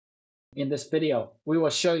In this video, we will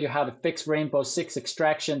show you how to fix Rainbow Six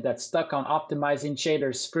extraction that's stuck on optimizing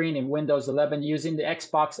shaders screen in Windows 11 using the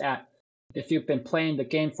Xbox app. If you've been playing the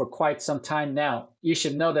game for quite some time now, you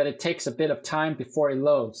should know that it takes a bit of time before it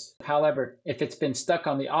loads. However, if it's been stuck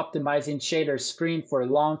on the optimizing shaders screen for a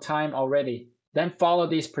long time already, then follow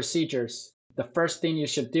these procedures. The first thing you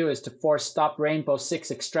should do is to force stop Rainbow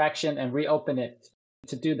Six extraction and reopen it.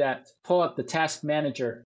 To do that, pull up the Task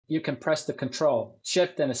Manager. You can press the Control,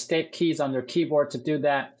 Shift, and Escape keys on your keyboard to do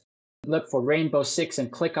that. Look for Rainbow Six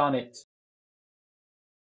and click on it.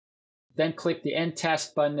 Then click the End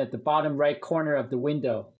Task button at the bottom right corner of the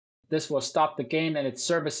window. This will stop the game and its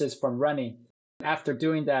services from running. After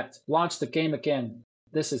doing that, launch the game again.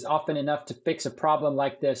 This is often enough to fix a problem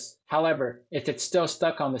like this. However, if it's still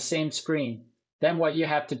stuck on the same screen, then what you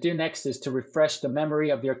have to do next is to refresh the memory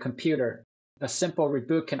of your computer. A simple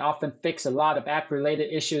reboot can often fix a lot of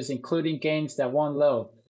app-related issues, including games that won't load.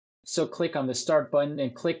 So click on the Start button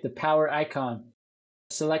and click the power icon.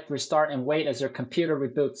 Select Restart and wait as your computer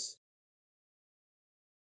reboots.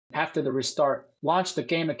 After the restart, launch the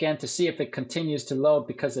game again to see if it continues to load,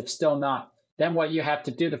 because if still not, then what you have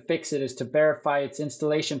to do to fix it is to verify its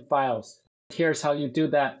installation files. Here's how you do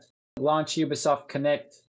that. Launch Ubisoft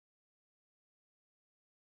Connect.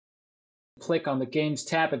 Click on the Games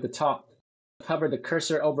tab at the top. Hover the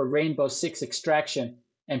cursor over Rainbow Six extraction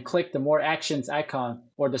and click the More Actions icon,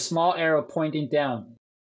 or the small arrow pointing down.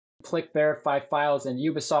 Click Verify Files and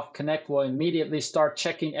Ubisoft Connect will immediately start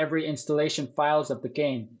checking every installation files of the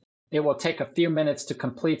game. It will take a few minutes to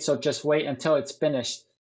complete, so just wait until it's finished.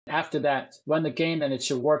 After that, run the game and it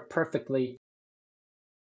should work perfectly.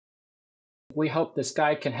 We hope this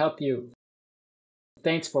guide can help you.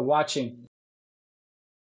 Thanks for watching.